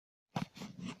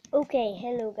Okay,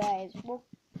 hello guys,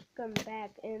 welcome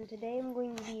back, and today I'm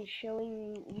going to be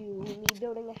showing you me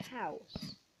building a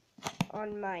house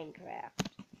on Minecraft.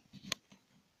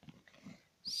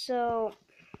 So,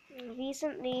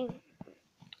 recently,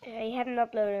 I hadn't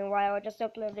uploaded in a while. I just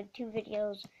uploaded 2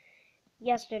 videos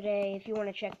yesterday. If you want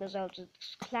to check those out,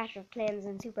 it's Clash of Clans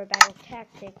and Super Battle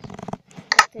Tactics.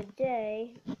 But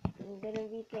today, I'm going to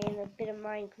be playing a bit of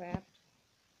Minecraft.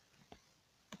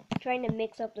 Trying to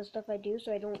mix up the stuff I do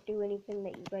so I don't do anything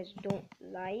that you guys don't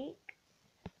like.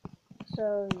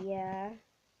 So, yeah.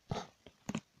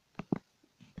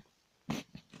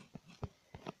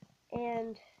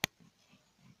 And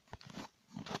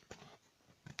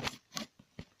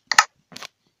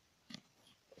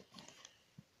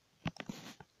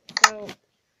so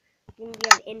you can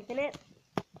be on infinite.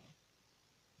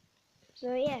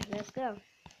 So yeah, let's go.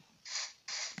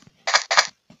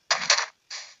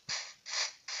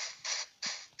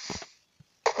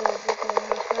 So this is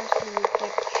my first new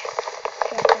quick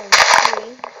check on 3.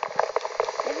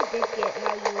 Never did get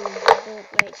how you don't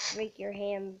like break your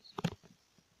hands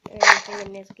or anything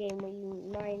in this game when you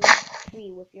mine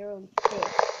tree with your own fist.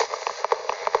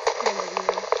 It's kind of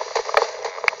weird.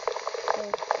 So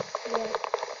yeah,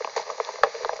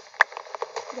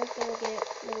 just gonna get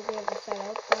a little bit of a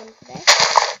setup done today.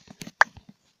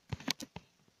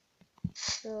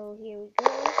 So here we go.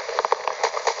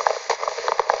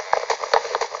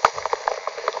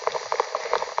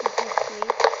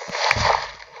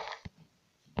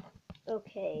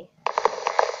 Okay.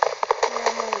 Now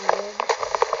I'm on wood.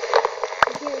 I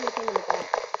hear anything in the back.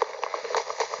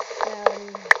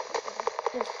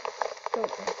 Just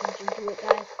don't pay attention to it,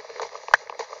 guys.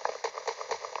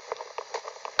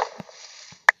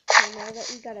 So now that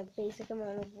we got a basic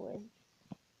amount of wood,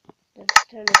 let's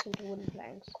turn this into wooden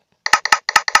planks.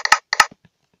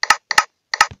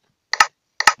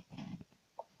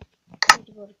 Need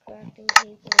to go to crafting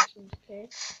tables instead.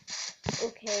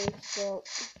 Okay, so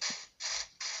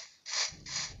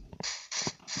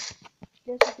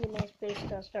this would be a nice place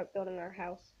to start building our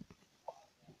house.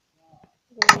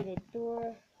 We'll need a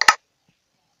door,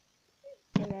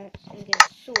 an axe, and get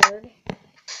a sword.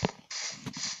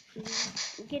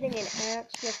 I'm getting an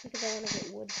axe just because I want to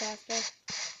get wood faster.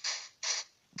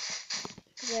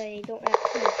 Because I don't have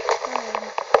too much time.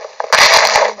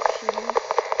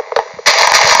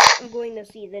 I'm going to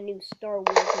see the new Star Wars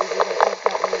movie that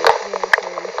got released very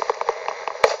soon.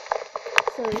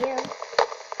 So yeah.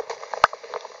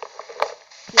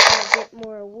 Get a bit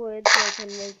more wood so I can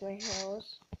make my house.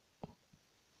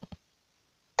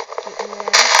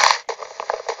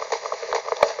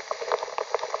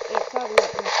 It probably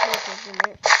won't have papers in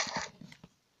it.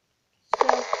 So,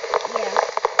 yeah.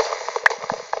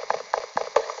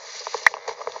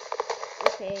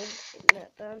 Okay, getting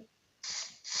that done.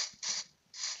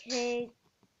 Okay,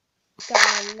 got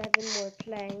my 11 more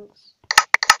planks.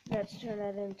 Let's turn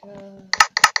that into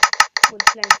wood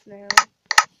planks now.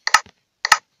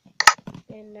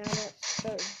 And now let's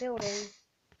start building.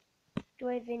 Do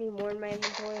I have any more in my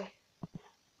inventory?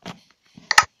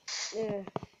 Ugh.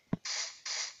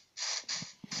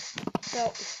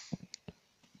 So,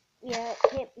 yeah, it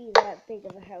can't be that big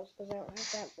of a house because I don't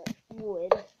have that much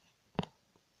wood.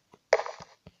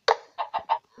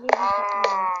 Maybe something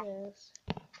like this.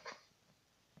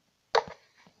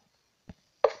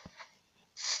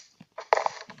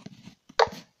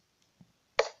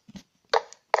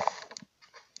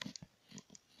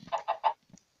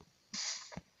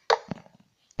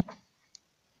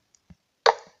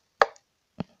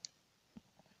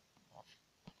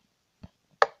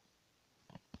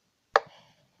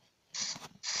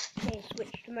 Okay,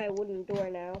 switch to my wooden door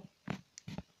now.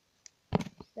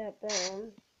 Set that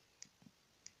down.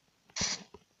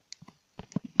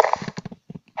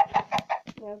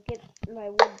 Now get my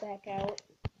wood back out.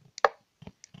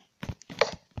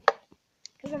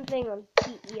 Because I'm playing on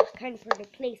PE, it's kind of hard to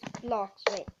place blocks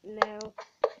right now.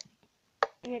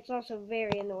 And it's also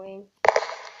very annoying.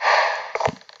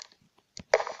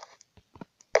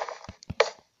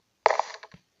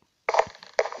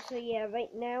 So yeah,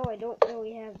 right now I don't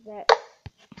really have that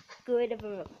good of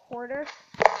a recorder.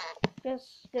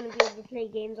 Just gonna be able to play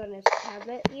games on this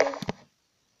tablet here.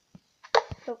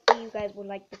 Hopefully you guys will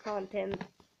like the content.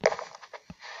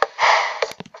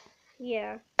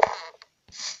 Yeah.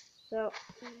 So,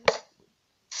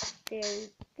 there we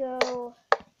go.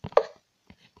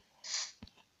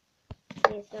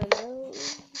 Place on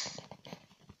those.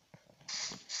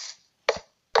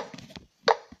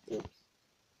 Oops.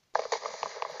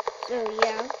 So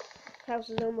yeah, house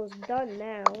is almost done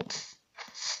now.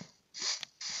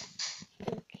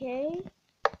 Okay.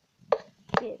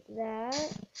 Get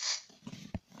that.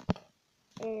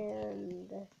 and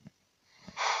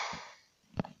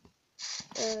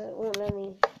won't let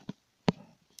me.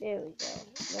 There we go.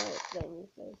 Now it's letting me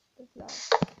place the block.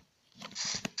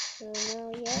 So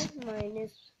now, yeah, mine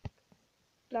is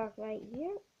block right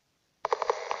here.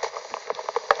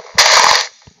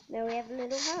 Now we have a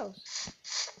little house.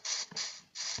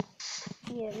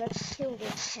 Yeah, let's kill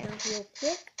this town real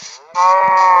quick.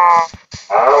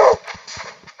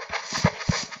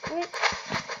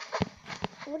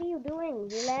 What are you doing?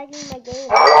 You're lagging my game.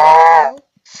 No?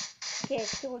 Okay,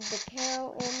 killed the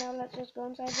cow, and now let's just go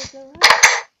inside this little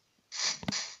house.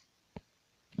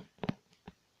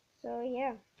 So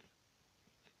yeah.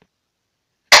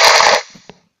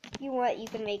 If you want, you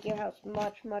can make your house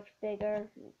much, much bigger,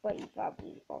 but you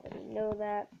probably already know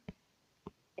that.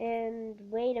 And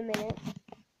wait a minute.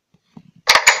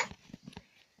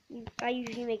 I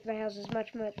usually make my houses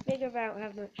much, much bigger, but I don't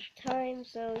have much time,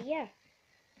 so yeah.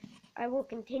 I will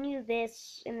continue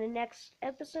this in the next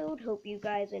episode. Hope you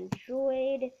guys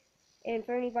enjoyed. And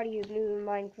for anybody who's new to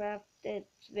Minecraft,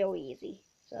 it's very easy.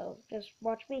 So just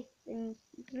watch me and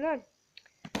you can learn.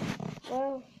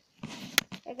 Well,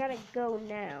 I gotta go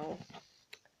now.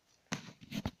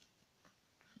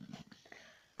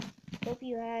 Hope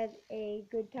you had a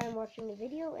good time watching the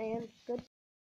video, and good